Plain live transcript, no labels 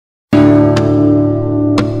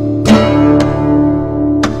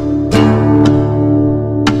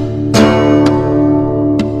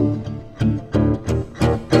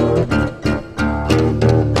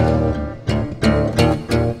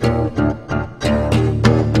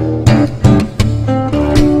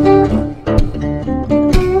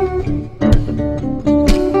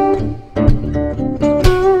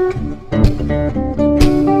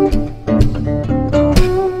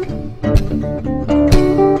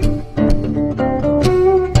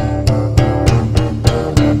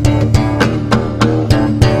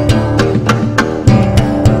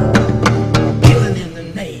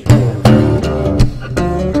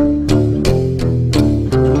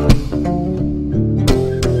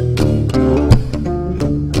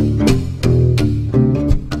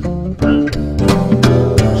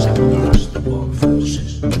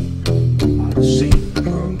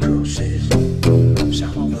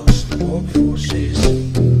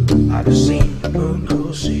I've seen the burn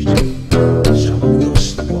crosses. Some of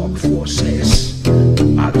those dark forces.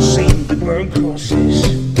 I've seen the burn crosses.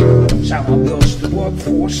 Some of those dark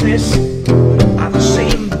forces. I've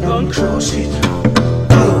seen the burn crosses.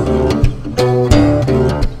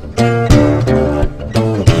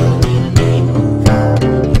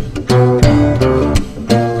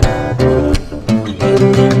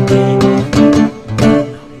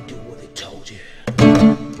 Now you do what they told ya.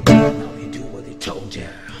 Now you do what they told ya.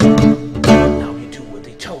 Now you do what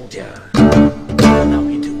they told ya. Now you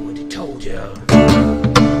do what they told ya.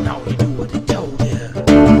 Now you do what they told ya.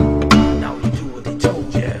 Now you do what they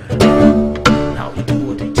told ya. Now you do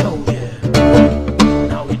what they told ya.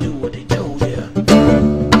 Now you do what they told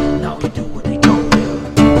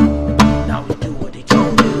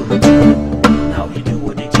ya. Now you do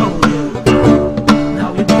what they told ya. Now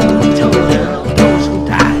you do what they told ya. Those who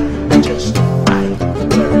died justified,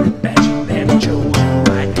 burn the badge, never chose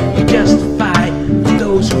right. You justified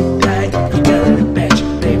those who died, you burn the badge,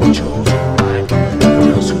 they were chosen right.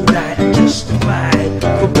 Those who died are justified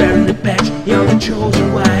for bearing the badge, you're the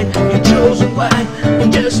chosen white, you're chosen white,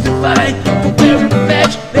 you're justified.